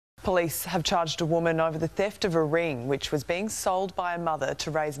Police have charged a woman over the theft of a ring which was being sold by a mother to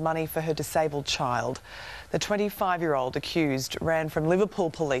raise money for her disabled child. The 25-year-old accused ran from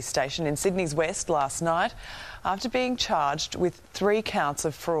Liverpool Police Station in Sydney's West last night after being charged with 3 counts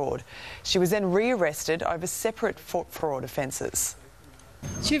of fraud. She was then re-arrested over separate fraud offences.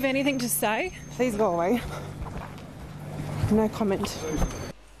 Do you have anything to say? Please go away. No comment.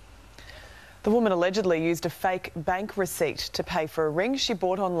 The woman allegedly used a fake bank receipt to pay for a ring she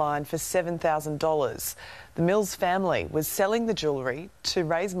bought online for $7,000. The Mills family was selling the jewellery to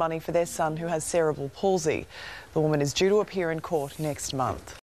raise money for their son who has cerebral palsy. The woman is due to appear in court next month.